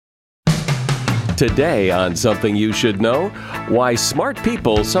Today on Something You Should Know, why smart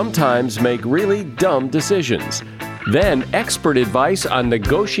people sometimes make really dumb decisions. Then, expert advice on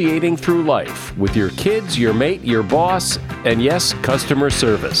negotiating through life with your kids, your mate, your boss, and yes, customer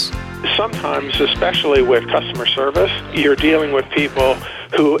service. Sometimes, especially with customer service, you're dealing with people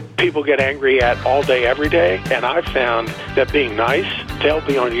who people get angry at all day, every day. And I've found that being nice, they'll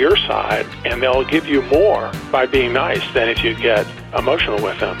be on your side and they'll give you more by being nice than if you get emotional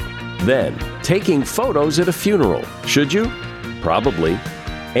with them. Then, taking photos at a funeral. Should you? Probably.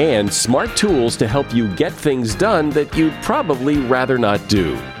 And smart tools to help you get things done that you'd probably rather not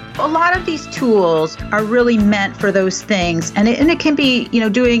do. A lot of these tools are really meant for those things. And it can be,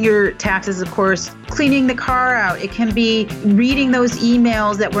 doing your taxes, of course, cleaning the car out. It can be reading those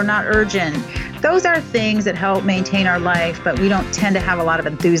emails that were not urgent. Those are things that help maintain our life, but we don't tend to have a lot of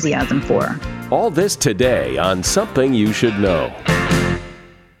enthusiasm for. All this today on Something You Should Know.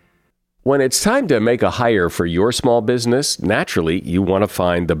 When it's time to make a hire for your small business, naturally, you want to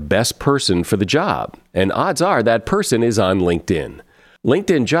find the best person for the job. And odds are that person is on LinkedIn.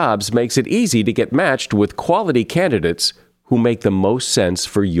 LinkedIn Jobs makes it easy to get matched with quality candidates who make the most sense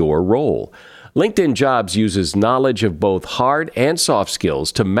for your role. LinkedIn Jobs uses knowledge of both hard and soft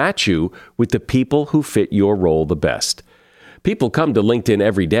skills to match you with the people who fit your role the best. People come to LinkedIn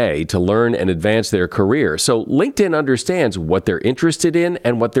every day to learn and advance their career, so LinkedIn understands what they're interested in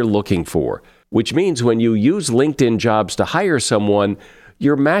and what they're looking for, which means when you use LinkedIn Jobs to hire someone,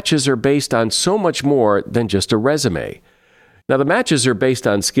 your matches are based on so much more than just a resume. Now, the matches are based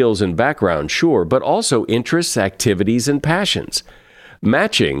on skills and background, sure, but also interests, activities, and passions.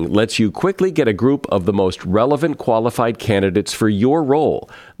 Matching lets you quickly get a group of the most relevant qualified candidates for your role.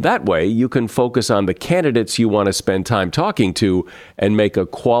 That way, you can focus on the candidates you want to spend time talking to and make a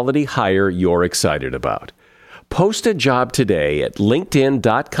quality hire you're excited about. Post a job today at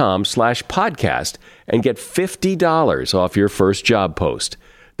linkedin.com/podcast and get $50 off your first job post.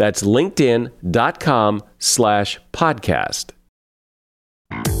 That's linkedin.com/podcast.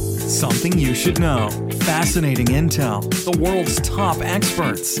 Something you should know. Fascinating intel, the world's top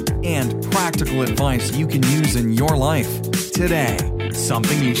experts, and practical advice you can use in your life. Today,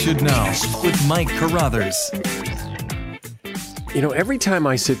 Something You Should Know with Mike Carruthers. Every time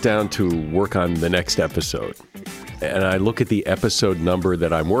I sit down to work on the next episode, and I look at the episode number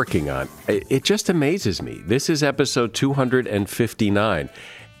that I'm working on, it just amazes me. This is episode 259.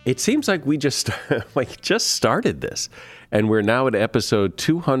 It seems like we just started this. And we're now at episode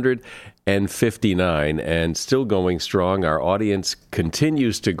 259 and still going strong. Our audience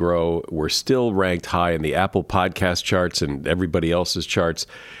continues to grow. We're still ranked high in the Apple Podcast charts and everybody else's charts.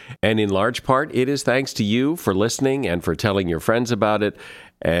 And in large part, it is thanks to you for listening and for telling your friends about it.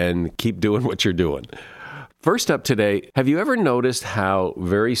 And keep doing what you're doing. First up today, have you ever noticed how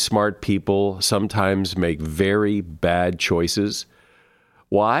very smart people sometimes make very bad choices?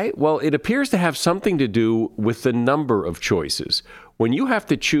 Why? Well, it appears to have something to do with the number of choices. When you have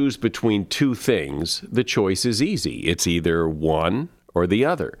to choose between two things, the choice is easy. It's either one or the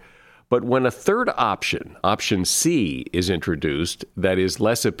other. But when a third option, option C, is introduced that is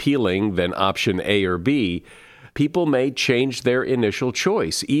less appealing than option A or B, people may change their initial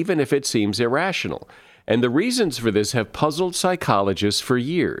choice, even if it seems irrational. And the reasons for this have puzzled psychologists for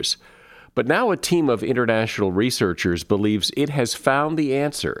years. But now a team of international researchers believes it has found the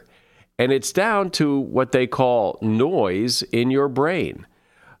answer, and it's down to what they call noise in your brain.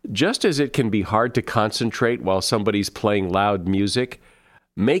 Just as it can be hard to concentrate while somebody's playing loud music,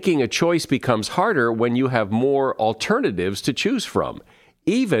 making a choice becomes harder when you have more alternatives to choose from,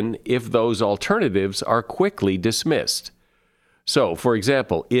 even if those alternatives are quickly dismissed. So, for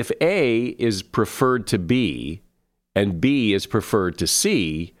example, if A is preferred to B and B is preferred to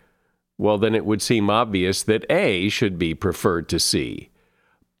C, well, then it would seem obvious that A should be preferred to C.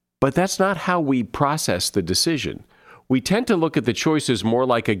 But that's not how we process the decision. We tend to look at the choices more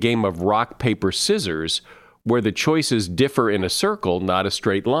like a game of rock, paper, scissors, where the choices differ in a circle, not a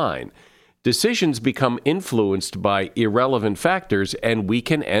straight line. Decisions become influenced by irrelevant factors, and we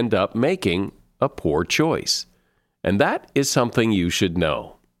can end up making a poor choice. And that is something you should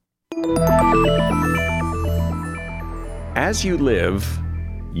know. As you live,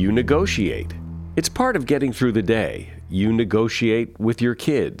 you negotiate. It's part of getting through the day. You negotiate with your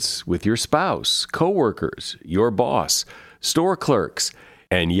kids, with your spouse, coworkers, your boss, store clerks,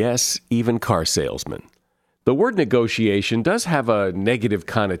 and yes, even car salesmen. The word negotiation does have a negative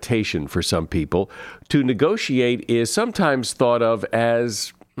connotation for some people. To negotiate is sometimes thought of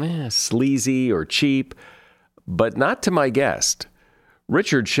as sleazy or cheap, but not to my guest.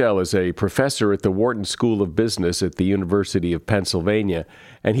 Richard Shell is a professor at the Wharton School of Business at the University of Pennsylvania,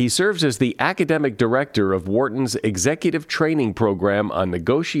 and he serves as the academic director of Wharton's executive training program on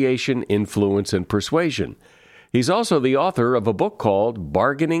negotiation, influence, and persuasion. He's also the author of a book called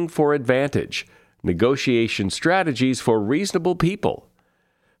Bargaining for Advantage: Negotiation Strategies for Reasonable People.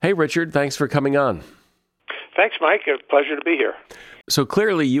 Hey, Richard, thanks for coming on. Thanks, Mike. A pleasure to be here. So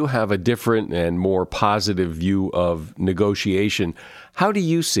clearly you have a different and more positive view of negotiation. How do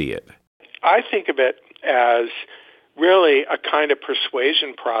you see it? I think of it as really a kind of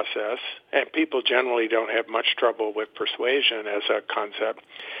persuasion process, and people generally don't have much trouble with persuasion as a concept.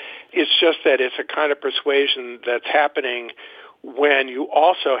 It's just that it's a kind of persuasion that's happening when you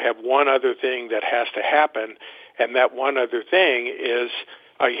also have one other thing that has to happen, and that one other thing is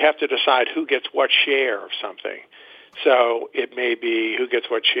you have to decide who gets what share of something. So it may be who gets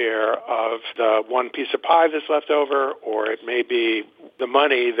what share of the one piece of pie that's left over, or it may be the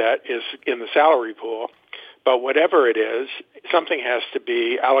money that is in the salary pool. But whatever it is, something has to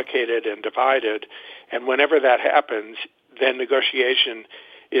be allocated and divided. And whenever that happens, then negotiation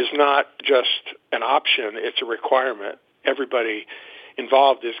is not just an option, it's a requirement. Everybody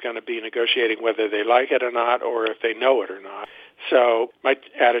involved is going to be negotiating whether they like it or not, or if they know it or not. So my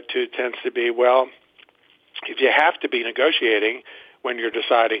attitude tends to be, well, if you have to be negotiating when you're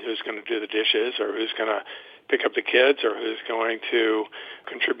deciding who's going to do the dishes or who's going to pick up the kids or who's going to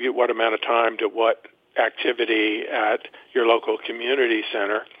contribute what amount of time to what activity at your local community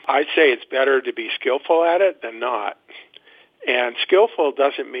center, I'd say it's better to be skillful at it than not. And skillful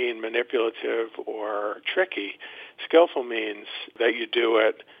doesn't mean manipulative or tricky. Skillful means that you do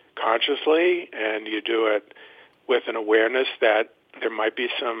it consciously and you do it with an awareness that there might be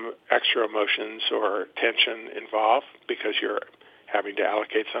some extra emotions or tension involved because you're having to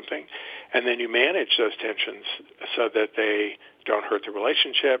allocate something. And then you manage those tensions so that they don't hurt the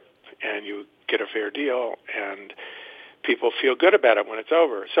relationship and you get a fair deal and people feel good about it when it's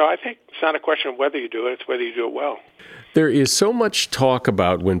over. So I think it's not a question of whether you do it, it's whether you do it well. There is so much talk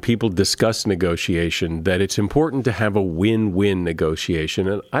about when people discuss negotiation that it's important to have a win-win negotiation.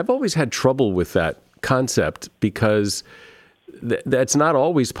 And I've always had trouble with that concept because that's not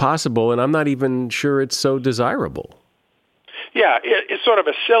always possible, and I'm not even sure it's so desirable. Yeah, it's sort of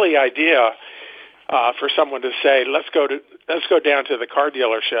a silly idea for someone to say, let's go down to the car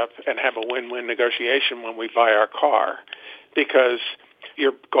dealership and have a win-win negotiation when we buy our car, because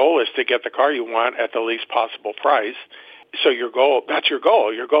your goal is to get the car you want at the least possible price. So that's your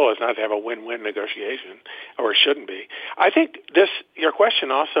goal. Your goal is not to have a win-win negotiation, or it shouldn't be. I think your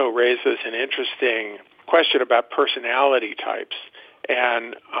question also raises an interesting question about personality types.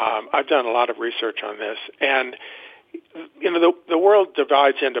 And I've done a lot of research on this. And the world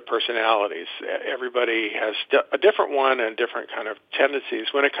divides into personalities. Everybody has a different one and different kind of tendencies.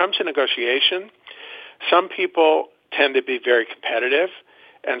 When it comes to negotiation, some people tend to be very competitive,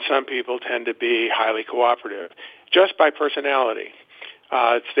 and some people tend to be highly cooperative, just by personality.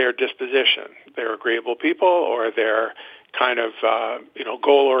 It's their disposition. They're agreeable people, or they're kind of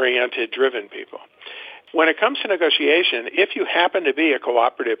goal-oriented, driven people. When it comes to negotiation, if you happen to be a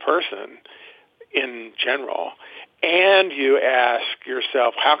cooperative person in general, and you ask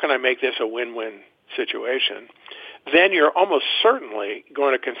yourself, how can I make this a win-win situation, then you're almost certainly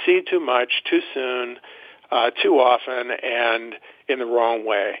going to concede too much, too soon, too often, and in the wrong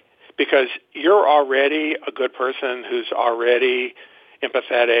way. Because you're already a good person who's already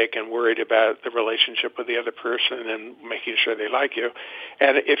empathetic and worried about the relationship with the other person and making sure they like you.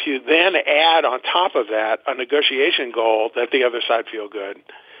 And if you then add on top of that a negotiation goal that the other side feel good,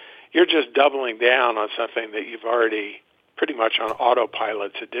 you're just doubling down on something that you've already pretty much on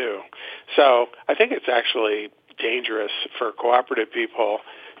autopilot to do. So I think it's actually dangerous for cooperative people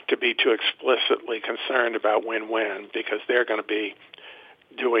to be too explicitly concerned about win-win, because they're going to be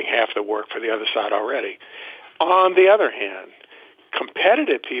doing half the work for the other side already. On the other hand,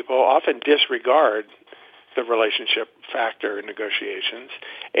 competitive people often disregard the relationship factor in negotiations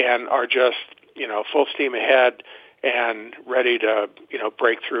and are just, full steam ahead and ready to,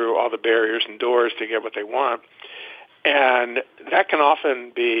 break through all the barriers and doors to get what they want. And that can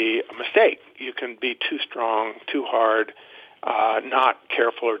often be a mistake. You can be too strong, too hard, not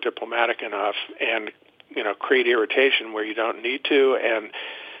careful or diplomatic enough, and create irritation where you don't need to,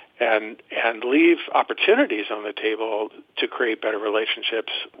 and leave opportunities on the table to create better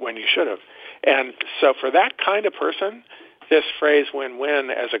relationships when you should have. And so for that kind of person, this phrase win-win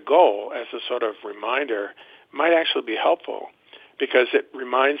as a goal, as a sort of reminder, might actually be helpful, because it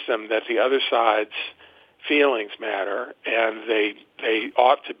reminds them that the other side's feelings matter, and they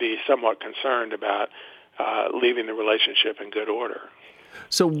ought to be somewhat concerned about leaving the relationship in good order.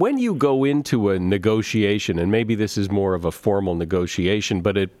 So when you go into a negotiation, and maybe this is more of a formal negotiation,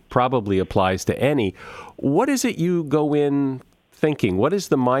 but it probably applies to any, what is it you go in thinking? What is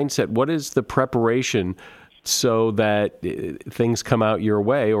the mindset? What is the preparation so that things come out your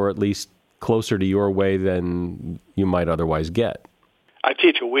way, or at least closer to your way than you might otherwise get? I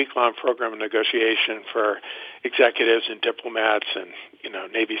teach a week-long program of negotiation for executives and diplomats and,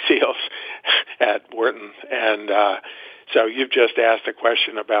 Navy SEALs at Wharton. And so you've just asked a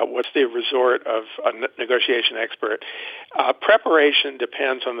question about what's the resort of a negotiation expert. Preparation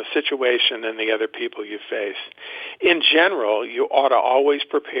depends on the situation and the other people you face. In general, you ought to always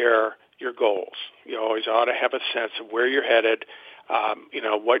prepare your goals. You always ought to have a sense of where you're headed,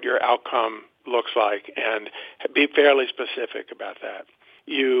 what your outcome looks like, and be fairly specific about that.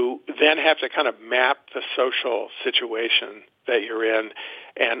 You then have to kind of map the social situation that you're in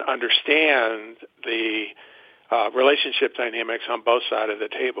and understand the relationship dynamics on both sides of the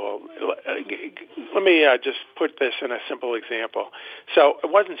table. Let me just put this in a simple example. So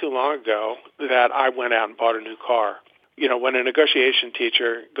it wasn't too long ago that I went out and bought a new car. When a negotiation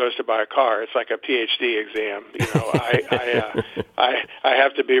teacher goes to buy a car, it's like a PhD exam. I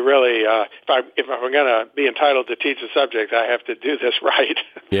have to be really, if I'm going to be entitled to teach a subject, I have to do this right.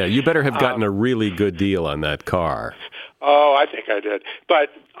 Yeah, you better have gotten a really good deal on that car. Oh, I think I did. But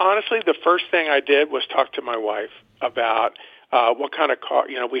honestly, the first thing I did was talk to my wife about what kind of car.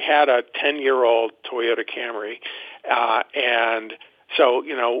 We had a 10-year-old Toyota Camry, and so,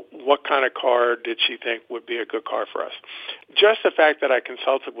 what kind of car did she think would be a good car for us? Just the fact that I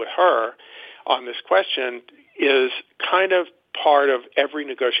consulted with her on this question is kind of part of every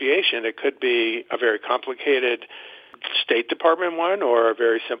negotiation. It could be a very complicated State Department one or a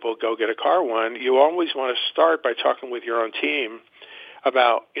very simple go get a car one. You always want to start by talking with your own team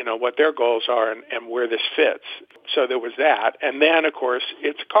about, what their goals are and where this fits. So there was that. And then, of course,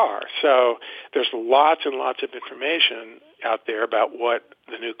 it's a car. So there's lots and lots of information out there about what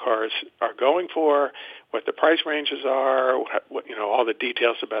the new cars are going for, what the price ranges are, what all the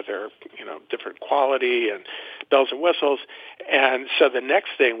details about their, different quality and bells and whistles. And so the next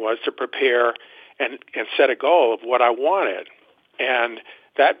thing was to prepare and set a goal of what I wanted. And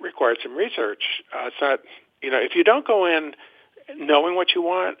that required some research. It's not, if you don't go in knowing what you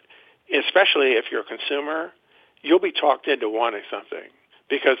want, especially if you're a consumer, you'll be talked into wanting something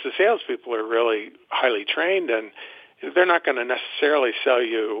because the salespeople are really highly trained and they're not going to necessarily sell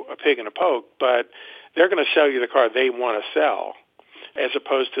you a pig in a poke, but they're going to sell you the car they want to sell as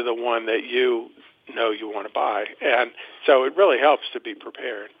opposed to the one that you want to buy. And so it really helps to be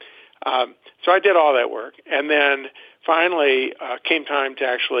prepared. So I did all that work. And then finally came time to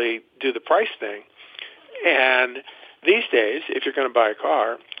actually do the price thing. And these days, if you're going to buy a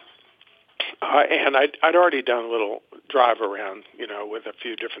car, and I'd already done a little drive around, with a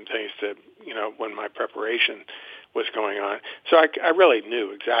few different things to, when my preparation was going on. So I really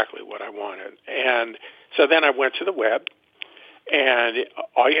knew exactly what I wanted. And so then I went to the web, and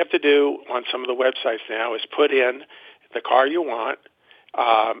all you have to do on some of the websites now is put in the car you want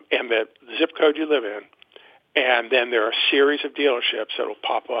and the zip code you live in, and then there are a series of dealerships that will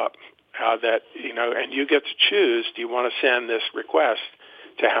pop up that, and you get to choose, do you want to send this request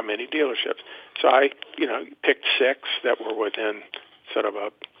to how many dealerships? So I, picked 6 that were within sort of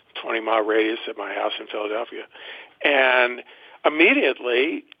a 20-mile radius of my house in Philadelphia, and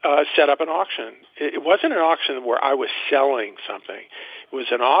immediately set up an auction. It wasn't an auction where I was selling something. It was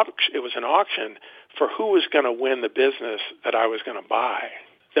an auction for who was going to win the business that I was going to buy.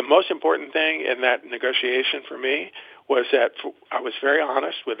 The most important thing in that negotiation for me was that I was very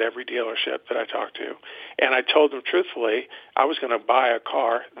honest with every dealership that I talked to, and I told them truthfully I was going to buy a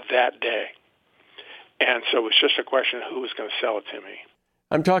car that day. And so it was just a question of who was going to sell it to me.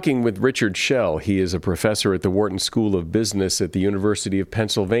 I'm talking with Richard Schell. He is a professor at the Wharton School of Business at the University of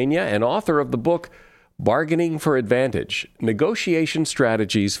Pennsylvania and author of the book Bargaining for Advantage: Negotiation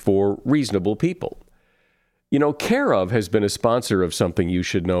Strategies for Reasonable People. Care of has been a sponsor of Something You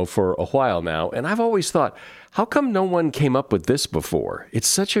Should Know for a while now, and I've always thought, how come no one came up with this before? It's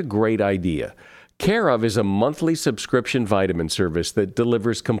such a great idea. Care of is a monthly subscription vitamin service that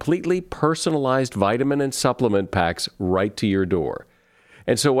delivers completely personalized vitamin and supplement packs right to your door.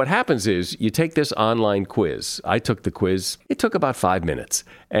 And so what happens is you take this online quiz. I took the quiz. It took about 5 minutes.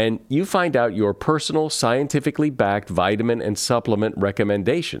 And you find out your personal, scientifically backed vitamin and supplement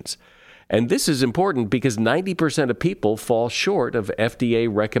recommendations. And this is important because 90% of people fall short of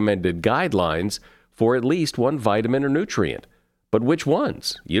FDA-recommended guidelines for at least one vitamin or nutrient. But which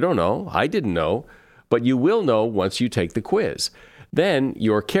ones? You don't know. I didn't know. But you will know once you take the quiz. Then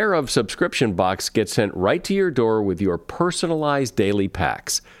your Care of subscription box gets sent right to your door with your personalized daily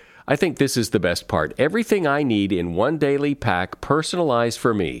packs. I think this is the best part. Everything I need in one daily pack, personalized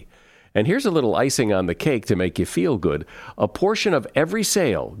for me. And here's a little icing on the cake to make you feel good. A portion of every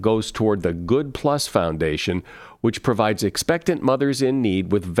sale goes toward the Good Plus Foundation, which provides expectant mothers in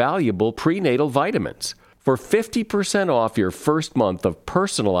need with valuable prenatal vitamins. For 50% off your first month of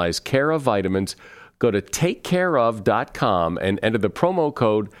personalized Care of vitamins, go to takecareof.com and enter the promo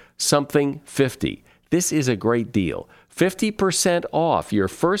code something50. This is a great deal. 50% off your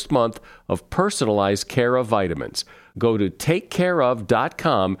first month of personalized Care of vitamins. Go to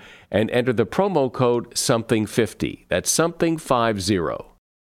takecareof.com and enter the promo code something50. That's something50.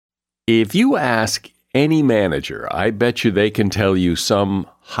 If you ask any manager, I bet you they can tell you some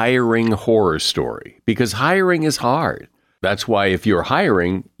hiring horror story, because hiring is hard. That's why if you're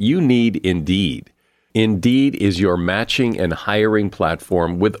hiring, you need Indeed. Indeed is your matching and hiring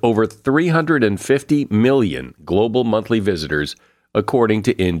platform with over 350 million global monthly visitors, according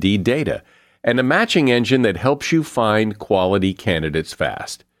to Indeed data, and a matching engine that helps you find quality candidates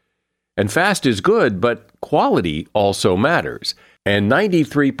fast. And fast is good, but quality also matters. And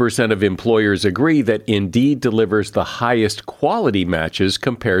 93% of employers agree that Indeed delivers the highest quality matches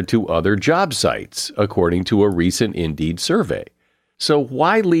compared to other job sites, according to a recent Indeed survey. So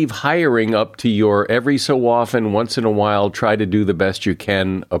why leave hiring up to your every so often, once in a while, try to do the best you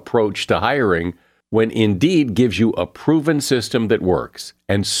can approach to hiring when Indeed gives you a proven system that works?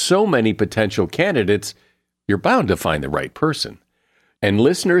 And so many potential candidates, you're bound to find the right person. And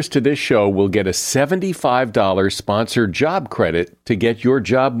listeners to this show will get a $75 sponsored job credit to get your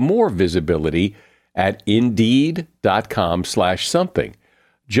job more visibility at Indeed.com/something.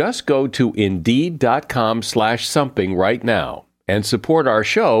 Just go to Indeed.com/something right now and support our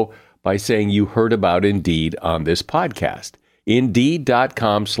show by saying you heard about Indeed on this podcast.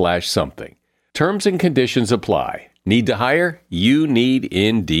 Indeed.com/something. Terms and conditions apply. Need to hire? You need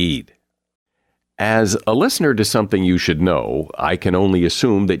Indeed. As a listener to Something You Should Know, I can only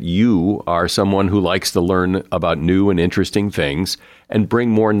assume that you are someone who likes to learn about new and interesting things and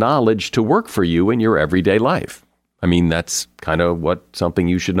bring more knowledge to work for you in your everyday life. I mean, that's kind of what Something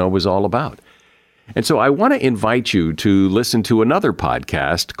You Should Know is all about. And so I want to invite you to listen to another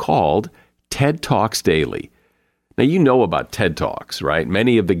podcast called TED Talks Daily. Now, you know about TED Talks, right?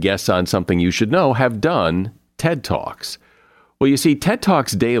 Many of the guests on Something You Should Know have done TED Talks. Well, you see, TED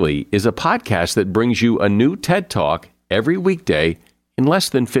Talks Daily is a podcast that brings you a new TED Talk every weekday in less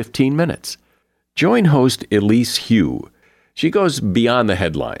than 15 minutes. Join host Elise Hu. She goes beyond the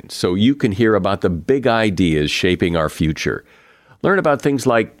headlines so you can hear about the big ideas shaping our future. Learn about things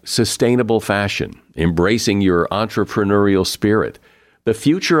like sustainable fashion, embracing your entrepreneurial spirit, the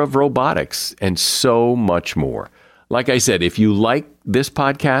future of robotics, and so much more. Like I said, if you like this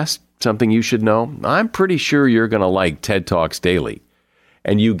podcast, Something You Should Know, I'm pretty sure you're going to like TED Talks Daily.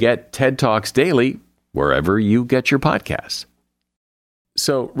 And you get TED Talks Daily wherever you get your podcasts.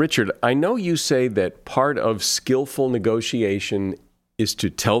 So, Richard, I know you say that part of skillful negotiation is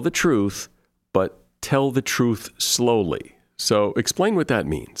to tell the truth, but tell the truth slowly. So explain what that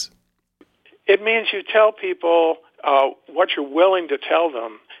means. It means you tell people what you're willing to tell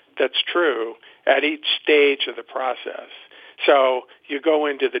them that's true at each stage of the process. So you go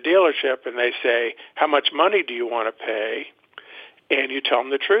into the dealership and they say, how much money do you want to pay? And you tell them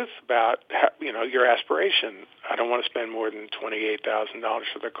the truth about, your aspiration. I don't want to spend more than $28,000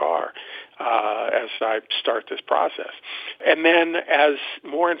 for the car as I start this process. And then as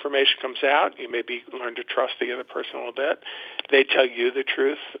more information comes out, you maybe learn to trust the other person a little bit. They tell you the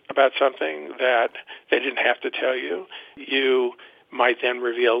truth about something that they didn't have to tell you. You might then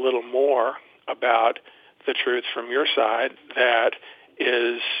reveal a little more about the truth from your side that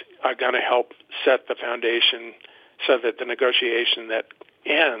is going to help set the foundation so that the negotiation that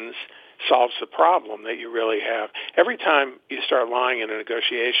ends solves the problem that you really have. Every time you start lying in a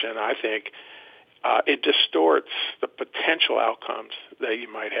negotiation, I think it distorts the potential outcomes that you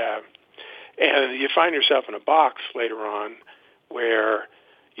might have. And you find yourself in a box later on where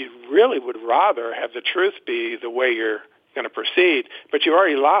you really would rather have the truth be the way you're going to proceed, but you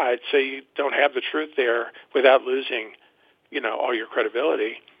already lied, so you don't have the truth there without losing, all your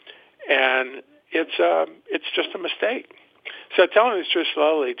credibility. And it's just a mistake. So telling the truth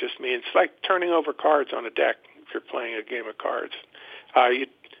slowly just means like turning over cards on a deck if you're playing a game of cards.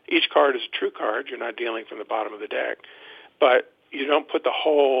 Each card is a true card. You're not dealing from the bottom of the deck. But you don't put the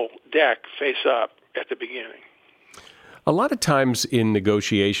whole deck face up at the beginning. A lot of times in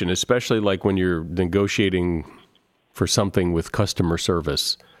negotiation, especially like when you're negotiating for something with customer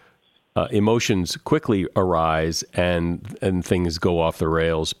service, emotions quickly arise and things go off the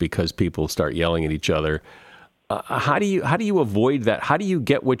rails because people start yelling at each other. How do you avoid that? How do you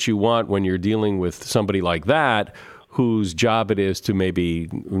get what you want when you're dealing with somebody like that, whose job it is to maybe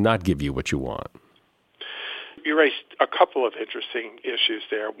not give you what you want? You raised a couple of interesting issues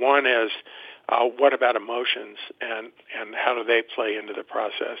there. One is, what about emotions and how do they play into the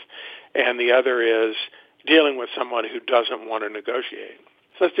process? And the other is dealing with someone who doesn't want to negotiate.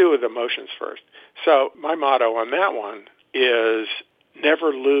 So let's deal with emotions first. So my motto on that one is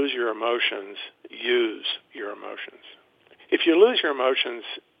never lose your emotions, use your emotions. If you lose your emotions,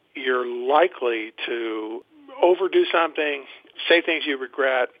 you're likely to overdo something, say things you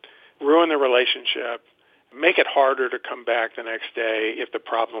regret, ruin the relationship, make it harder to come back the next day if the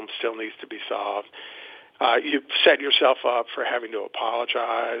problem still needs to be solved. You set yourself up for having to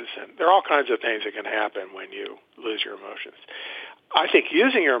apologize, and there are all kinds of things that can happen when you lose your emotions. I think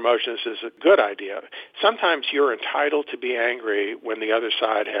using your emotions is a good idea. Sometimes you're entitled to be angry when the other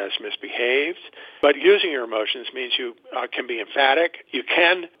side has misbehaved, but using your emotions means you can be emphatic. You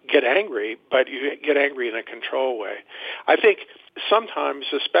can get angry, but you get angry in a controlled way. I think sometimes,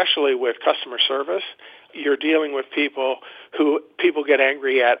 especially with customer service, you're dealing with people who people get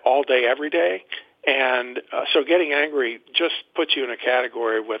angry at all day, every day. And so getting angry just puts you in a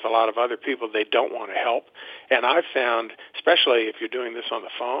category with a lot of other people they don't want to help. And I've found, especially if you're doing this on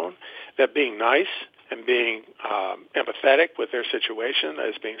the phone, that being nice and being empathetic with their situation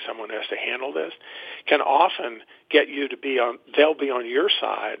as being someone who has to handle this can often get you to they'll be on your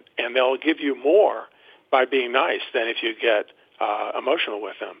side and they'll give you more by being nice than if you get emotional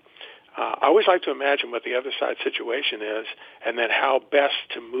with them. I always like to imagine what the other side's situation is and then how best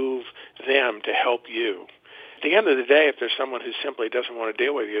to move them to help you. At the end of the day, if there's someone who simply doesn't want to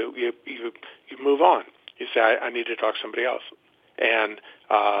deal with you, you move on. You say, I need to talk to somebody else. And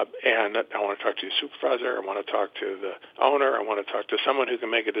I want to talk to your supervisor. I want to talk to the owner. I want to talk to someone who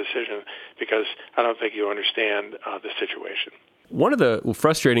can make a decision because I don't think you understand the situation. One of the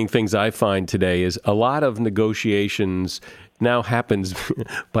frustrating things I find today is a lot of negotiations now happens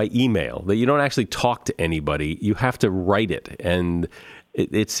by email, that you don't actually talk to anybody. You have to write it. And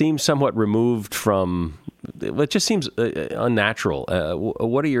it seems somewhat removed from, it just seems unnatural.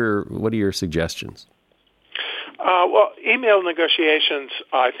 What are your suggestions? Well, email negotiations,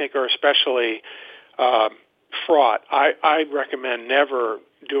 I think, are especially fraught. I recommend never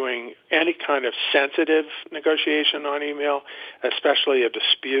doing any kind of sensitive negotiation on email, especially a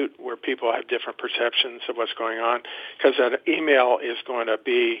dispute where people have different perceptions of what's going on, because an email is going to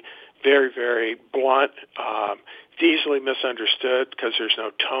be very, very blunt. It's easily misunderstood because there's no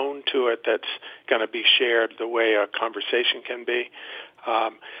tone to it that's going to be shared the way a conversation can be.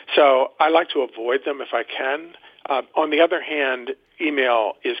 So I like to avoid them if I can. On the other hand,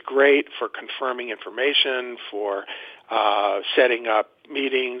 email is great for confirming information, for setting up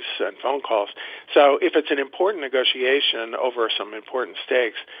meetings and phone calls. So if it's an important negotiation over some important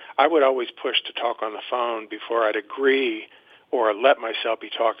stakes, I would always push to talk on the phone before I'd agree or let myself be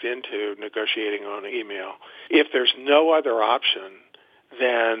talked into negotiating on email. If there's no other option,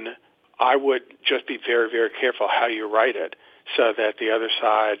 then I would just be very, very careful how you write it so that the other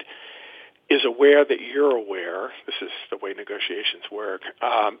side is aware that you're aware, this is the way negotiations work,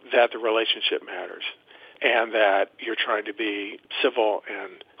 that the relationship matters and that you're trying to be civil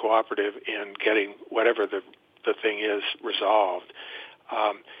and cooperative in getting whatever the thing is resolved.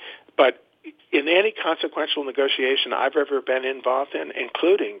 But in any consequential negotiation I've ever been involved in,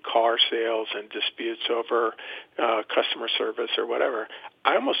 including car sales and disputes over customer service or whatever,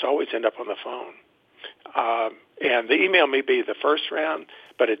 I almost always end up on the phone. And the email may be the first round,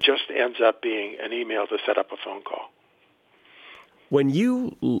 but it just ends up being an email to set up a phone call. When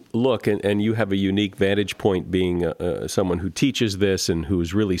you look, and you have a unique vantage point being someone who teaches this and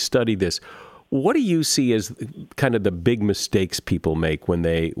who's really studied this, what do you see as kind of the big mistakes people make when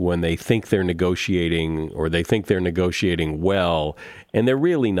they think they're negotiating or they think they're negotiating well and they're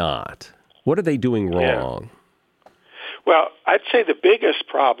really not? What are they doing wrong? Yeah. Well, I'd say the biggest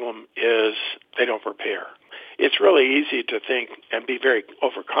problem is they don't prepare. It's really easy to think and be very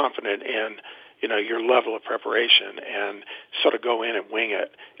overconfident in, your level of preparation and sort of go in and wing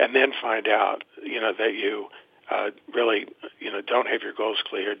it and then find out, that you really, don't have your goals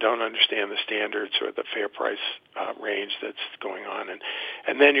clear, don't understand the standards or the fair price range that's going on.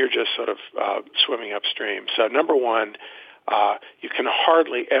 And then you're just sort of swimming upstream. So number one, you can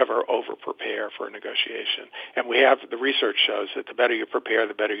hardly ever over-prepare for a negotiation. And the research shows that the better you prepare,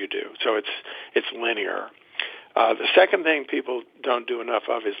 the better you do. So it's linear. The second thing people don't do enough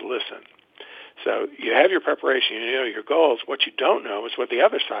of is listen. So you have your preparation, you know your goals. What you don't know is what the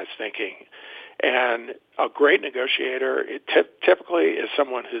other side's thinking. And a great negotiator typically is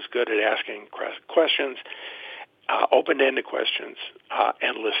someone who's good at asking questions, open-ended questions,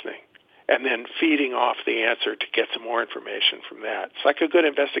 and listening, and then feeding off the answer to get some more information from that. It's like a good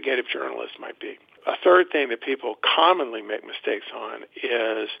investigative journalist might be. A third thing that people commonly make mistakes on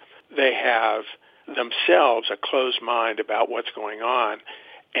is they have themselves a closed mind about what's going on,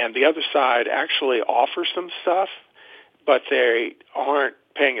 and the other side actually offers some stuff, but they aren't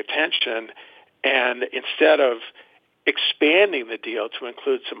paying attention, and instead of expanding the deal to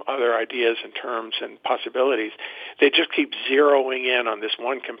include some other ideas and terms and possibilities, they just keep zeroing in on this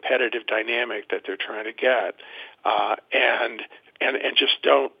one competitive dynamic that they're trying to get, and just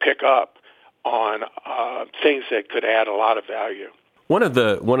don't pick up on things that could add a lot of value. One of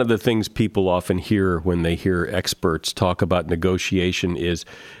the things people often hear when they hear experts talk about negotiation is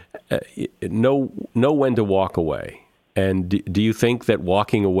know when to walk away. And do you think that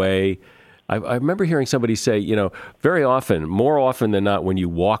walking away? I remember hearing somebody say, very often, more often than not, when you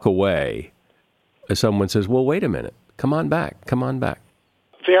walk away, someone says, "Well, wait a minute, come on back."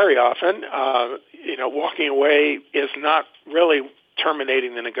 Very often, walking away is not really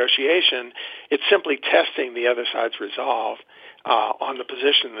terminating the negotiation. It's simply testing the other side's resolve on the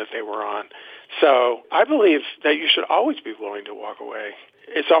position that they were on. So I believe that you should always be willing to walk away.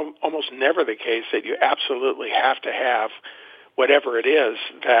 It's almost never the case that you absolutely have to have whatever it is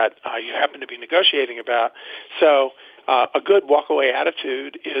that you happen to be negotiating about. So a good walk-away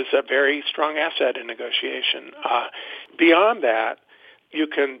attitude is a very strong asset in negotiation. Beyond that, you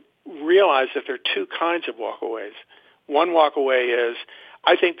can realize that there are two kinds of walkaways. One walkaway is,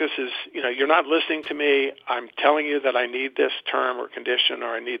 I think this is, you're not listening to me. I'm telling you that I need this term or condition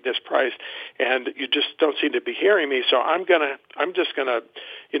or I need this price, and you just don't seem to be hearing me. So I'm just gonna,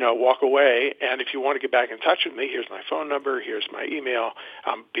 walk away. And if you want to get back in touch with me, here's my phone number, here's my email.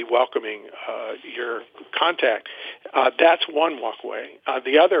 Be welcoming your contact. That's one walkaway.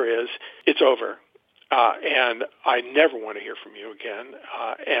 The other is, it's over. And I never want to hear from you again.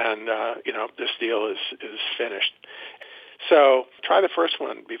 This deal is finished. So try the first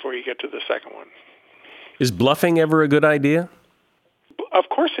one before you get to the second one. Is bluffing ever a good idea? Of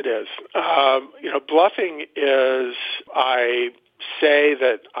course it is. Bluffing is, I say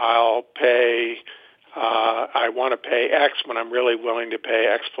that I'll pay, I want to pay X when I'm really willing to pay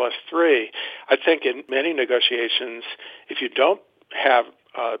X plus 3. I think in many negotiations, if you don't have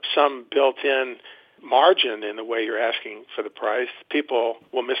some built-in margin in the way you're asking for the price, people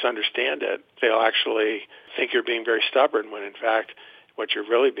will misunderstand it. They'll actually think you're being very stubborn when in fact what you're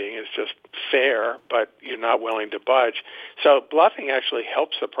really being is just fair, but you're not willing to budge. So bluffing actually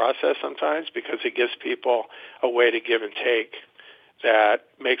helps the process sometimes because it gives people a way to give and take that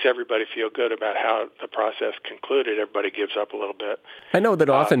makes everybody feel good about how the process concluded. Everybody gives up a little bit. I know that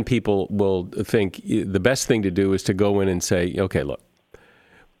often people will think the best thing to do is to go in and say, okay, look,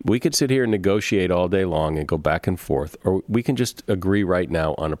 we could sit here and negotiate all day long and go back and forth, or we can just agree right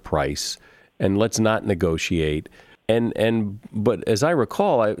now on a price and let's not negotiate. But as I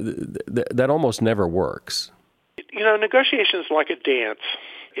recall, that almost never works. Negotiation is like a dance.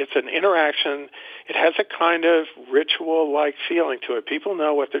 It's an interaction. It has a kind of ritual-like feeling to it. People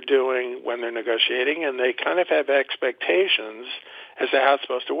know what they're doing when they're negotiating, and they kind of have expectations as to how it's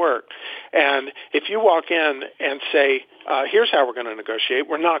supposed to work. And if you walk in and say, here's how we're going to negotiate,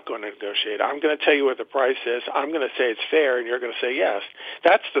 we're not going to negotiate. I'm going to tell you what the price is. I'm going to say it's fair, and you're going to say yes.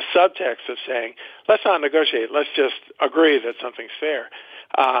 That's the subtext of saying, let's not negotiate. Let's just agree that something's fair.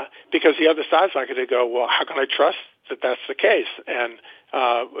 Because the other side's not going to go, well, how can I trust that that's the case? And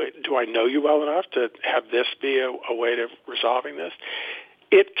do I know you well enough to have this be a way of resolving this?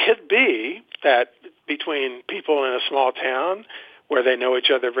 It could be that between people in a small town where they know each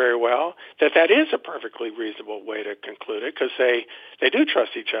other very well, that is a perfectly reasonable way to conclude it because they do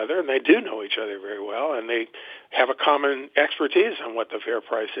trust each other and they do know each other very well and they have a common expertise on what the fair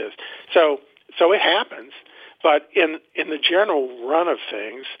price is. So it happens, but in the general run of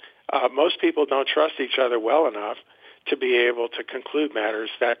things, most people don't trust each other well enough to be able to conclude matters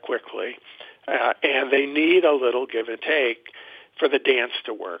that quickly, and they need a little give and take for the dance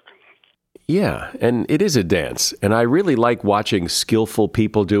to work. Yeah, and it is a dance, and I really like watching skillful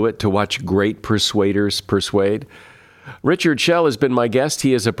people do it, to watch great persuaders persuade. Richard Shell has been my guest.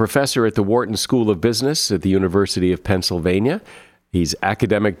 He is a professor at the Wharton School of Business at the University of Pennsylvania. He's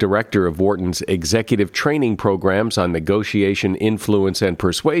academic director of Wharton's executive training programs on negotiation, influence, and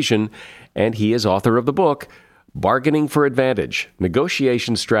persuasion, and he is author of the book, Bargaining for Advantage,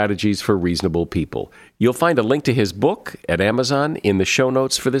 Negotiation Strategies for Reasonable People. You'll find a link to his book at Amazon in the show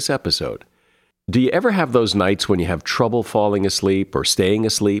notes for this episode. Do you ever have those nights when you have trouble falling asleep or staying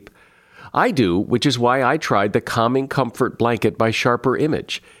asleep? I do, which is why I tried the Calming Comfort Blanket by Sharper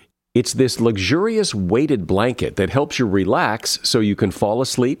Image. It's this luxurious weighted blanket that helps you relax so you can fall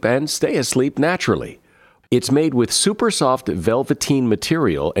asleep and stay asleep naturally. It's made with super soft velveteen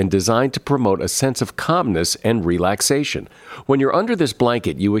material and designed to promote a sense of calmness and relaxation. When you're under this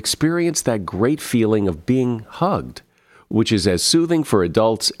blanket, you experience that great feeling of being hugged, which is as soothing for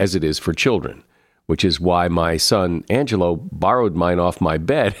adults as it is for children, which is why my son Angelo borrowed mine off my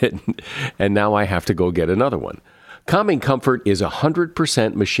bed, and now I have to go get another one. Calming Comfort is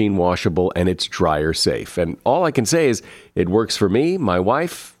 100% machine washable, and it's dryer safe. And all I can say is it works for me, my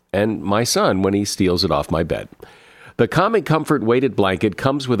wife, and my son when he steals it off my bed. The Calming Comfort weighted blanket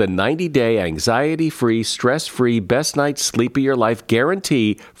comes with a 90-day anxiety-free, stress-free, best night's sleep of your life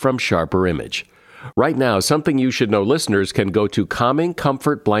guarantee from Sharper Image. Right now, Something You Should Know listeners can go to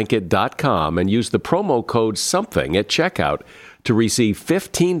calmingcomfortblanket.com and use the promo code SOMETHING at checkout to receive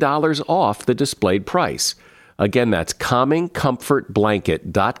 $15 off the displayed price. Again, that's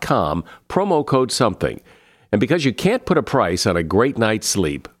calmingcomfortblanket.com, promo code SOMETHING. And because you can't put a price on a great night's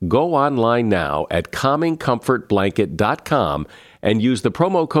sleep, go online now at calmingcomfortblanket.com and use the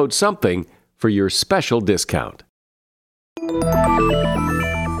promo code SOMETHING for your special discount.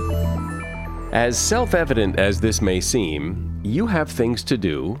 As self-evident as this may seem, you have things to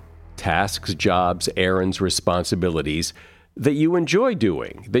do, tasks, jobs, errands, responsibilities that you enjoy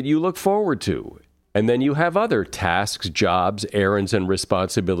doing, that you look forward to. And then you have other tasks, jobs, errands, and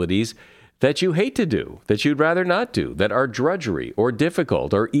responsibilities that you hate to do, that you'd rather not do, that are drudgery or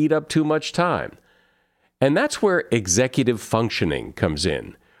difficult or eat up too much time. And that's where executive functioning comes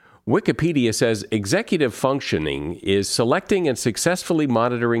in. Wikipedia says executive functioning is selecting and successfully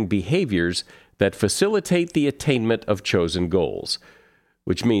monitoring behaviors that facilitate the attainment of chosen goals,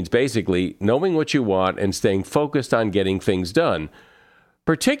 which means basically knowing what you want and staying focused on getting things done,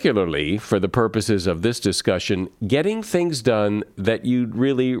 particularly for the purposes of this discussion, getting things done that you'd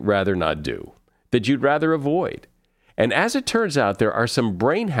really rather not do, that you'd rather avoid. And as it turns out, there are some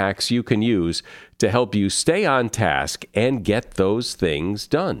brain hacks you can use to help you stay on task and get those things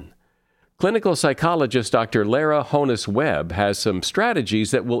done. Clinical psychologist Dr. Lara Honus-Webb has some strategies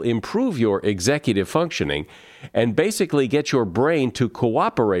that will improve your executive functioning and basically get your brain to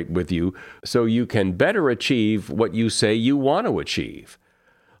cooperate with you so you can better achieve what you say you want to achieve.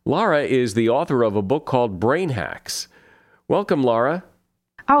 Lara is the author of a book called Brain Hacks. Welcome, Lara.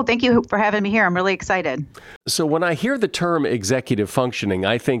 Oh, thank you for having me here. I'm really excited. So when I hear the term executive functioning,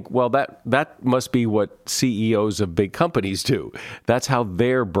 I think, well, that must be what CEOs of big companies do. That's how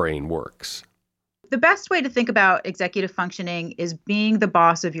their brain works. The best way to think about executive functioning is being the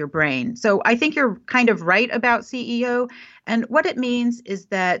boss of your brain. So I think you're kind of right about CEO. And what it means is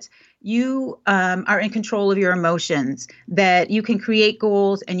that you are in control of your emotions, that you can create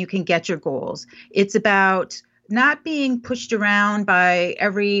goals and you can get your goals. It's about not being pushed around by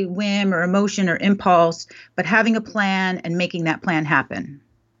every whim or emotion or impulse, but having a plan and making that plan happen.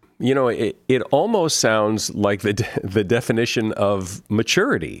 You know, it almost sounds like the definition of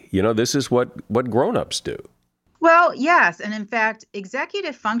maturity. You know, this is what grown-ups do. Well, yes. And in fact,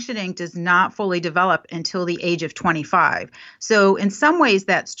 executive functioning does not fully develop until the age of 25. So in some ways,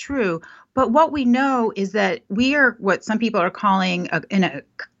 that's true. But what we know is that we are what some people are calling in a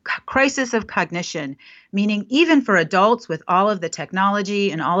crisis of cognition, meaning even for adults with all of the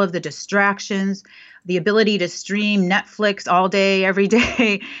technology and all of the distractions, the ability to stream Netflix all day, every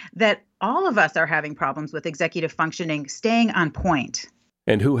day, that all of us are having problems with executive functioning, staying on point.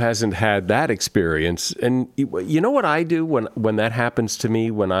 And who hasn't had that experience? And you know what I do when that happens to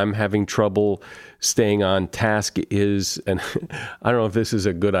me, when I'm having trouble staying on task is, and I don't know if this is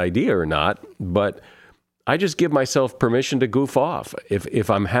a good idea or not, but I just give myself permission to goof off.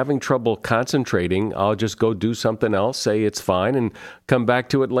 If I'm having trouble concentrating, I'll just go do something else, say it's fine, and come back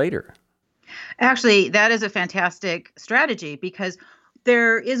to it later. Actually, that is a fantastic strategy because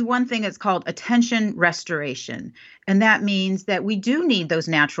there is one thing that's called attention restoration. And that means that we do need those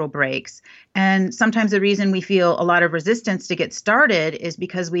natural breaks. And sometimes the reason we feel a lot of resistance to get started is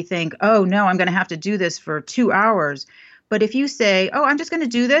because we think, oh, no, I'm going to have to do this for 2 hours. But if you say, oh, I'm just going to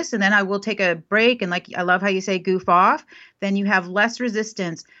do this and then I will take a break, and like I love how you say goof off, then you have less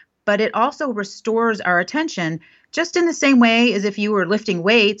resistance. But it also restores our attention just in the same way as if you were lifting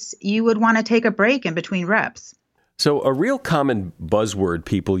weights, you would want to take a break in between reps. So a real common buzzword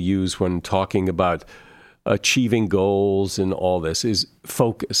people use when talking about achieving goals and all this is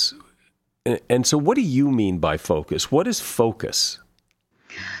focus. And so what do you mean by focus? What is focus?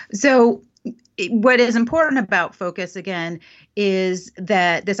 So what is important about focus, again, is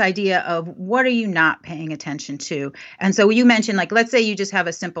that this idea of what are you not paying attention to? And so you mentioned, like, let's say you just have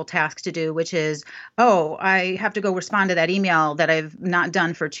a simple task to do, which is, oh, I have to go respond to that email that I've not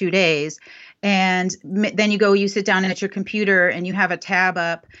done for 2 days. And then you sit down at your computer and you have a tab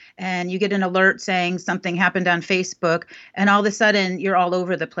up and you get an alert saying something happened on Facebook, and all of a sudden you're all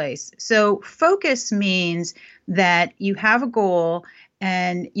over the place. So focus means that you have a goal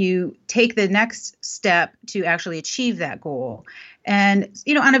and you take the next step to actually achieve that goal. And,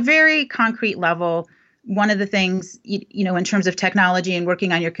 on a very concrete level, one of the things, in terms of technology and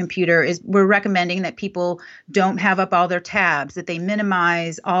working on your computer, is we're recommending that people don't have up all their tabs, that they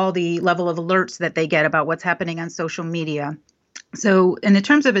minimize all the level of alerts that they get about what's happening on social media. So in the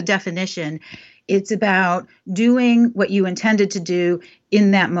terms of a definition, it's about doing what you intended to do in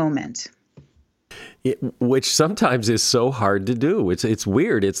that moment. Which sometimes is so hard to do. It's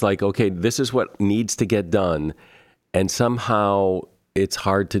weird. It's like, okay, this is what needs to get done, and somehow it's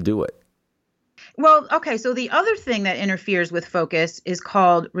hard to do it. Well, okay, so the other thing that interferes with focus is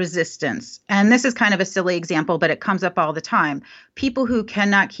called resistance. And this is kind of a silly example, but it comes up all the time. People who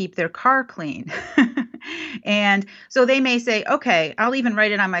cannot keep their car clean. And so they may say, okay, I'll even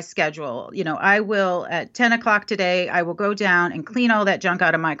write it on my schedule. I will, at 10 o'clock today, I will go down and clean all that junk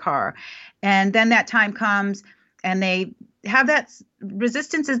out of my car. And then that time comes and they have that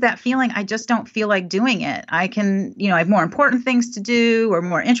resistance, is that feeling, I just don't feel like doing it. I have more important things to do or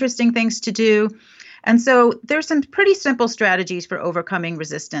more interesting things to do. And so there's some pretty simple strategies for overcoming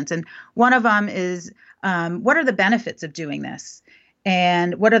resistance. And one of them is, what are the benefits of doing this?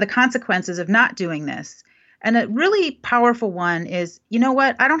 And what are the consequences of not doing this? And a really powerful one is, you know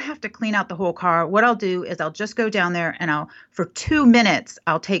what? I don't have to clean out the whole car. What I'll do is I'll just go down there and for 2 minutes,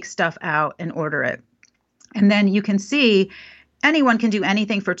 I'll take stuff out and order it. And then you can see anyone can do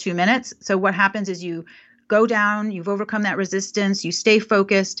anything for 2 minutes. So what happens is you go down, you've overcome that resistance, you stay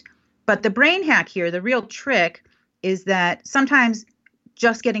focused. But the brain hack here, the real trick, is that sometimes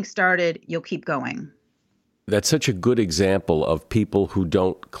just getting started, you'll keep going. That's such a good example of people who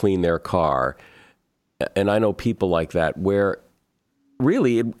don't clean their car. And I know people like that where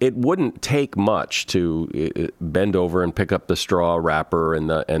really it wouldn't take much to bend over and pick up the straw wrapper and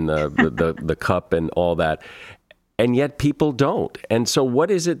the cup and all that. And yet people don't. And so what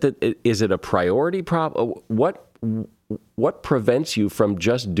is it is it a priority problem? What prevents you from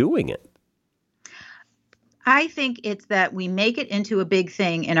just doing it? I think it's that we make it into a big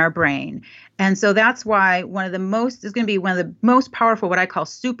thing in our brain. And so that's why one of the most powerful, what I call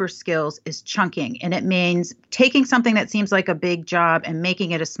super skills, is chunking. And it means taking something that seems like a big job and making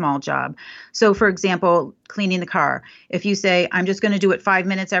it a small job. So for example, cleaning the car. If you say, I'm just going to do it 5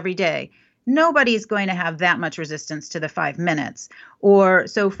 minutes every day, nobody's going to have that much resistance to the 5 minutes. Or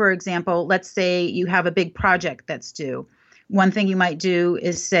so for example, let's say you have a big project that's due. One thing you might do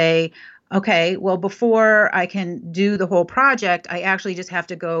is say, okay, well, before I can do the whole project, I actually just have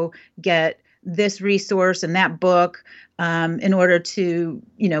to go get this resource and that book in order to,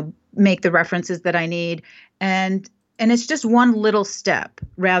 make the references that I need. And it's just one little step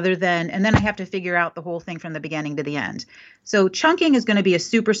and then I have to figure out the whole thing from the beginning to the end. So chunking is going to be a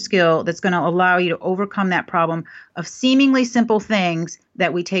super skill that's going to allow you to overcome that problem of seemingly simple things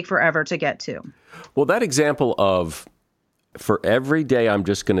that we take forever to get to. Well, that example of, for every day, I'm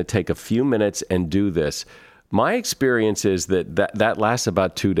just going to take a few minutes and do this. My experience is that lasts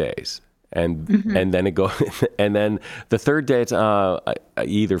about 2 days. And and then it goes, and then the third day, it's I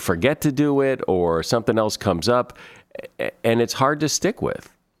either forget to do it or something else comes up, and it's hard to stick with.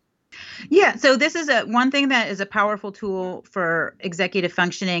 Yeah, so this is one thing that is a powerful tool for executive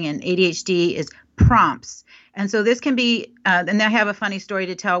functioning and ADHD is prompts. And so this can be, and I have a funny story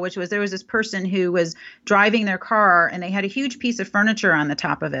to tell, which was there was this person who was driving their car and they had a huge piece of furniture on the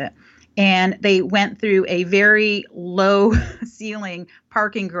top of it. And they went through a very low ceiling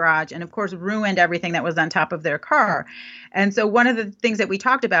parking garage and, of course, ruined everything that was on top of their car. And so one of the things that we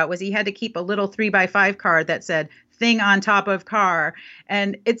talked about was he had to keep a little 3x5 card that said thing on top of car.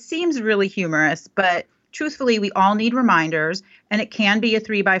 And it seems really humorous, but truthfully, we all need reminders, and it can be a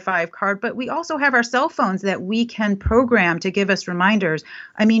 3x5 card, but we also have our cell phones that we can program to give us reminders.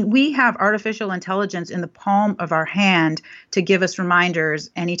 I mean, we have artificial intelligence in the palm of our hand to give us reminders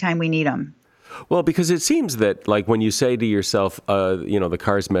anytime we need them. Well, because it seems that, like, when you say to yourself, the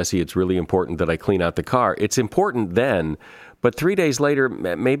car's messy, it's really important that I clean out the car. It's important then, but 3 days later,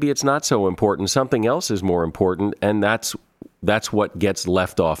 maybe it's not so important. Something else is more important, and that's what gets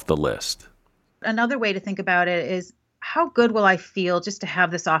left off the list. Another way to think about it is, how good will I feel just to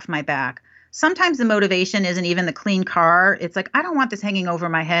have this off my back? sometimes the motivation isn't even the clean car. It's like, I don't want this hanging over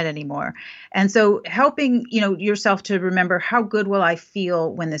my head anymore. And so helping, yourself to remember, how good will I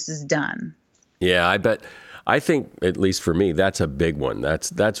feel when this is done? Yeah, I think, at least for me, that's a big one.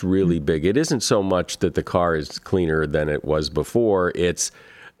 That's really big. It isn't so much that the car is cleaner than it was before. It's,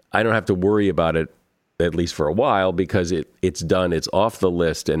 I don't have to worry about it, at least for a while, because it's done, it's off the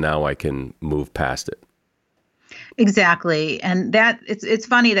list, and now I can move past it. Exactly. And that it's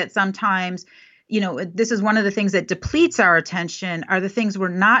funny that sometimes, this is one of the things that depletes our attention, are the things we're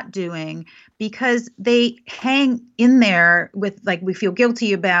not doing, because they hang in there with, like, we feel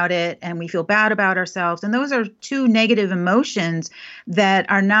guilty about it and we feel bad about ourselves. And those are two negative emotions that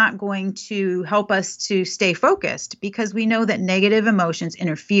are not going to help us to stay focused, because we know that negative emotions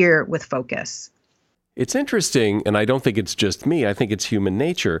interfere with focus. It's interesting, and I don't think it's just me, I think it's human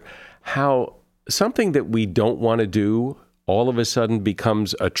nature, how something that we don't want to do all of a sudden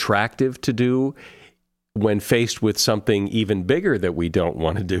becomes attractive to do when faced with something even bigger that we don't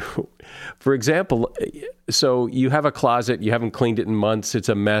want to do. For example, so you have a closet, you haven't cleaned it in months, it's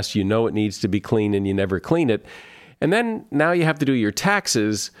a mess, you know it needs to be cleaned and you never clean it. And then now you have to do your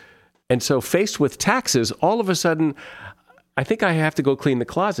taxes. And so faced with taxes, all of a sudden, I think I have to go clean the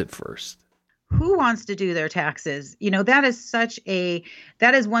closet first. Who wants to do their taxes? That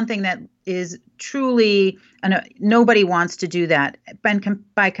is one thing that is truly, nobody wants to do that.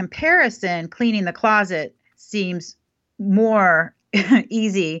 By comparison, cleaning the closet seems more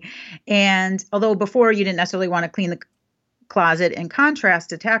easy. And although before you didn't necessarily want to clean the closet, in contrast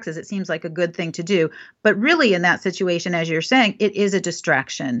to taxes, it seems like a good thing to do. But really, in that situation, as you're saying, it is a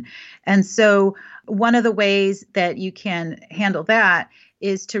distraction. And so one of the ways that you can handle that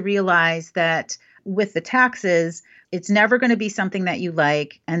is to realize that with the taxes, it's never going to be something that you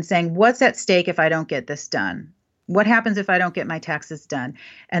like, and saying, what's at stake if I don't get this done? What happens if I don't get my taxes done?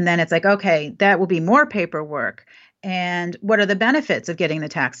 And then it's like, okay, that will be more paperwork. And what are the benefits of getting the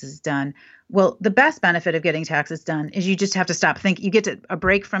taxes done? Well, the best benefit of getting taxes done is you just have to stop thinking. You get a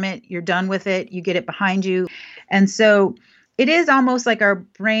break from it. You're done with it. You get it behind you. And so it is almost like our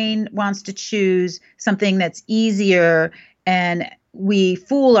brain wants to choose something that's easier, and we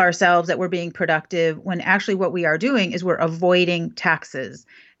fool ourselves that we're being productive, when actually what we are doing is we're avoiding taxes.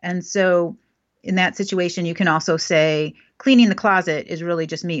 And so in that situation, you can also say, cleaning the closet is really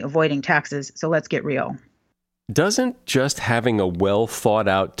just me avoiding taxes. So let's get real. Doesn't just having a well thought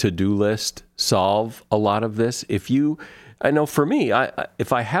out to-do list solve a lot of this? I know for me,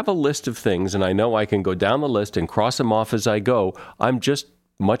 if I have a list of things and I know I can go down the list and cross them off as I go, I'm just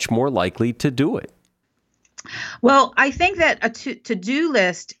much more likely to do it. Well, I think that a to-do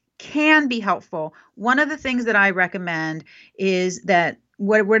list can be helpful. One of the things that I recommend is that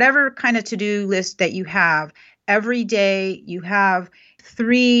whatever kind of to-do list that you have, every day you have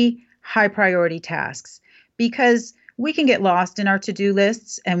 3 high priority tasks, because we can get lost in our to-do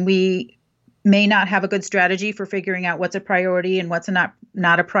lists and we may not have a good strategy for figuring out what's a priority and what's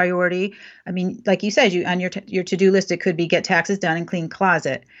not a priority. I mean, like you said, on your to-do list, it could be get taxes done and clean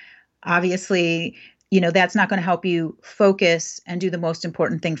closet. Obviously, that's not going to help you focus and do the most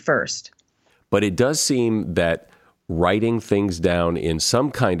important thing first. But it does seem that writing things down in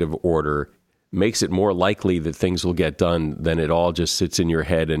some kind of order makes it more likely that things will get done than it all just sits in your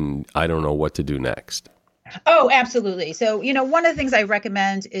head and I don't know what to do next. Oh, absolutely. So, one of the things I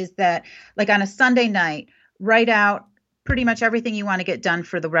recommend is that, like, on a Sunday night, write out pretty much everything you want to get done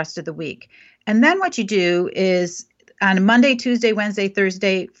for the rest of the week. And then what you do is, on Monday, Tuesday, Wednesday,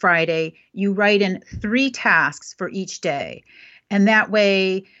 Thursday, Friday, you write in 3 tasks for each day. And that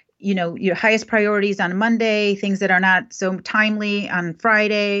way, your highest priorities on Monday, things that are not so timely on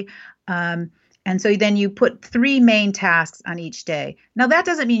Friday. And so then you put 3 main tasks on each day. Now, that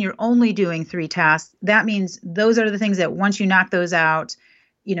doesn't mean you're only doing 3 tasks. That means those are the things that once you knock those out,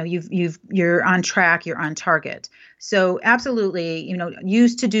 you're on track, you're on target. So absolutely,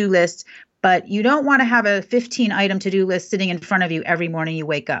 use to-do lists, but you don't want to have a 15-item to-do list sitting in front of you every morning you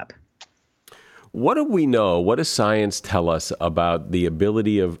wake up. What do we know? What does science tell us about the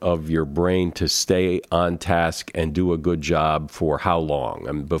ability of your brain to stay on task and do a good job for how long?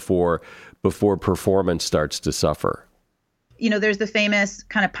 I mean, before performance starts to suffer? There's the famous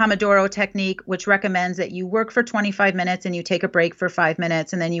kind of Pomodoro technique, which recommends that you work for 25 minutes and you take a break for 5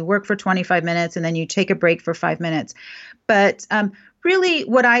 minutes, and then you work for 25 minutes and then you take a break for 5 minutes. But really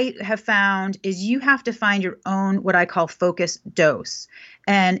what I have found is you have to find your own, what I call focus dose.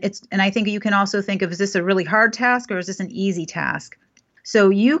 And I think you can also think of, is this a really hard task or is this an easy task? So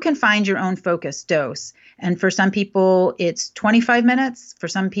you can find your own focus dose. And for some people, it's 25 minutes. For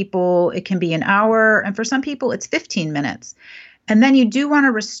some people, it can be an hour. And for some people, it's 15 minutes. And then you do want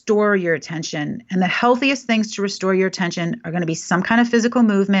to restore your attention. And the healthiest things to restore your attention are going to be some kind of physical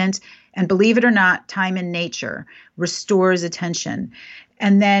movement. And believe it or not, time in nature restores attention.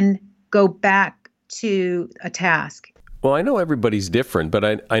 And then go back to a task. Well, I know everybody's different,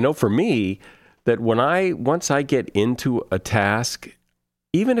 but I know for me that once I get into a task,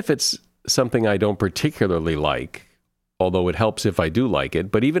 even if it's something I don't particularly like, although it helps if I do like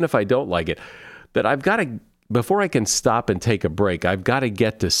it, but even if I don't like it, that I've got to, before I can stop and take a break, I've got to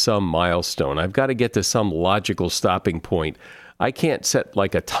get to some milestone. I've got to get to some logical stopping point. I can't set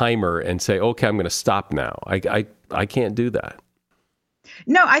like a timer and say, okay, I'm going to stop now. I can't do that.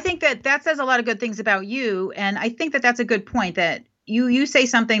 No, I think that says a lot of good things about you. And I think that that's a good point, that you say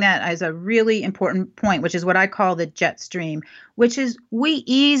something that is a really important point, which is what I call the jet stream, which is we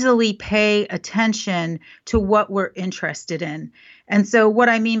easily pay attention to what we're interested in. And so what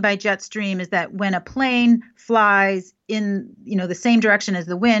I mean by jet stream is that when a plane flies in, the same direction as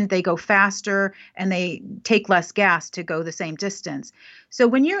the wind, they go faster and they take less gas to go the same distance. So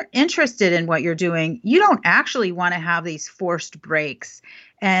when you're interested in what you're doing, you don't actually want to have these forced breaks.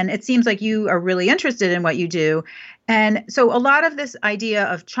 And it seems like you are really interested in what you do. And so a lot of this idea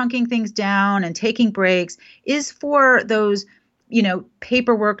of chunking things down and taking breaks is for those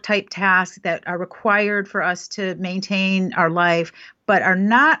paperwork type tasks that are required for us to maintain our life, but are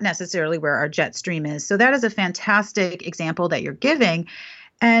not necessarily where our jet stream is. So that is a fantastic example that you're giving.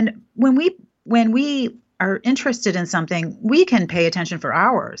 And when we are interested in something, we can pay attention for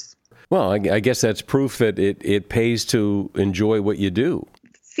hours. Well, I guess that's proof that it pays to enjoy what you do.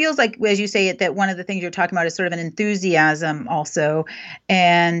 Feels like, as you say it, that one of the things you're talking about is sort of an enthusiasm also,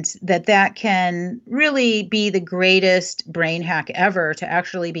 and that can really be the greatest brain hack ever, to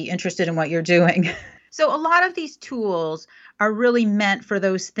actually be interested in what you're doing. So a lot of these tools are really meant for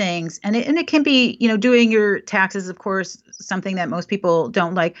those things. And it can be, doing your taxes, of course, something that most people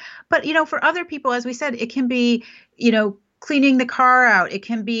don't like. But, for other people, as we said, it can be, cleaning the car out. It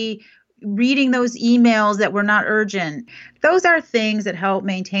can be reading those emails that were not urgent. Those are things that help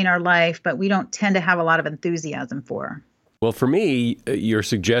maintain our life, but we don't tend to have a lot of enthusiasm for. Well, for me, your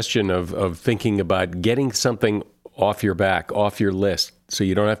suggestion of thinking about getting something off your back, off your list, so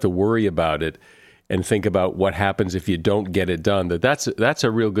you don't have to worry about it and think about what happens if you don't get it done, that's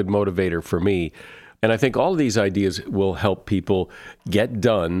a real good motivator for me. And I think all of these ideas will help people get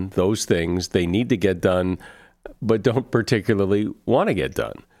done those things they need to get done, but don't particularly want to get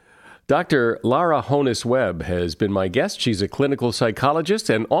done. Dr. Lara Honus-Webb has been my guest. She's a clinical psychologist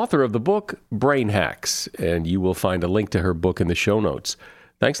and author of the book Brain Hacks, and you will find a link to her book in the show notes.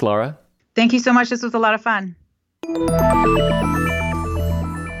 Thanks, Lara. Thank you so much. This was a lot of fun.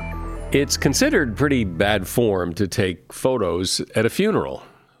 It's considered pretty bad form to take photos at a funeral,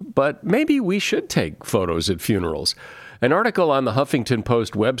 but maybe we should take photos at funerals. An article on the Huffington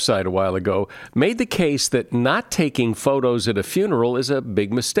Post website a while ago made the case that not taking photos at a funeral is a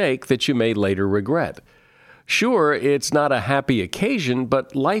big mistake that you may later regret. Sure, it's not a happy occasion,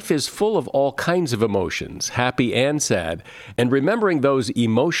 but life is full of all kinds of emotions, happy and sad, and remembering those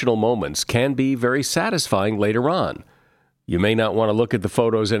emotional moments can be very satisfying later on. You may not want to look at the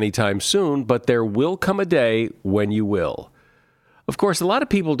photos anytime soon, but there will come a day when you will. Of course, a lot of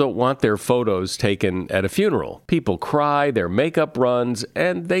people don't want their photos taken at a funeral. People cry, their makeup runs,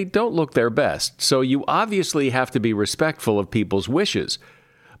 and they don't look their best. So you obviously have to be respectful of people's wishes.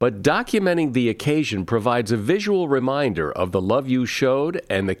 But documenting the occasion provides a visual reminder of the love you showed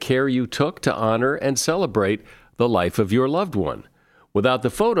and the care you took to honor and celebrate the life of your loved one. Without the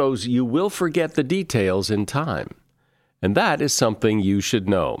photos, you will forget the details in time. And that is something you should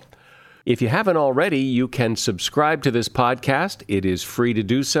know. If you haven't already, you can subscribe to this podcast. It is free to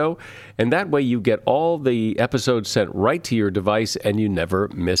do so, and that way you get all the episodes sent right to your device and you never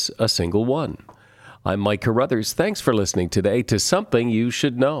miss a single one. I'm Mike Carruthers. Thanks for listening today to Something You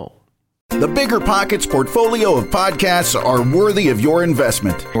Should Know. The Bigger Pockets portfolio of podcasts are worthy of your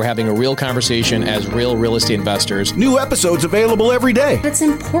investment. We're having a real conversation as real estate investors. New episodes available every day. It's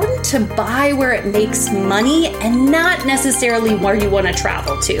important to buy where it makes money and not necessarily where you want to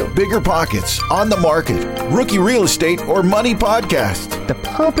travel to. Bigger Pockets, On the Market, Rookie Real Estate, or Money Podcast. The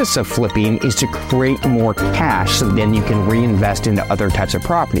purpose of flipping is to create more cash so then you can reinvest into other types of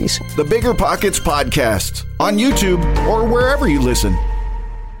properties. The Bigger Pockets Podcast, on YouTube or wherever you listen.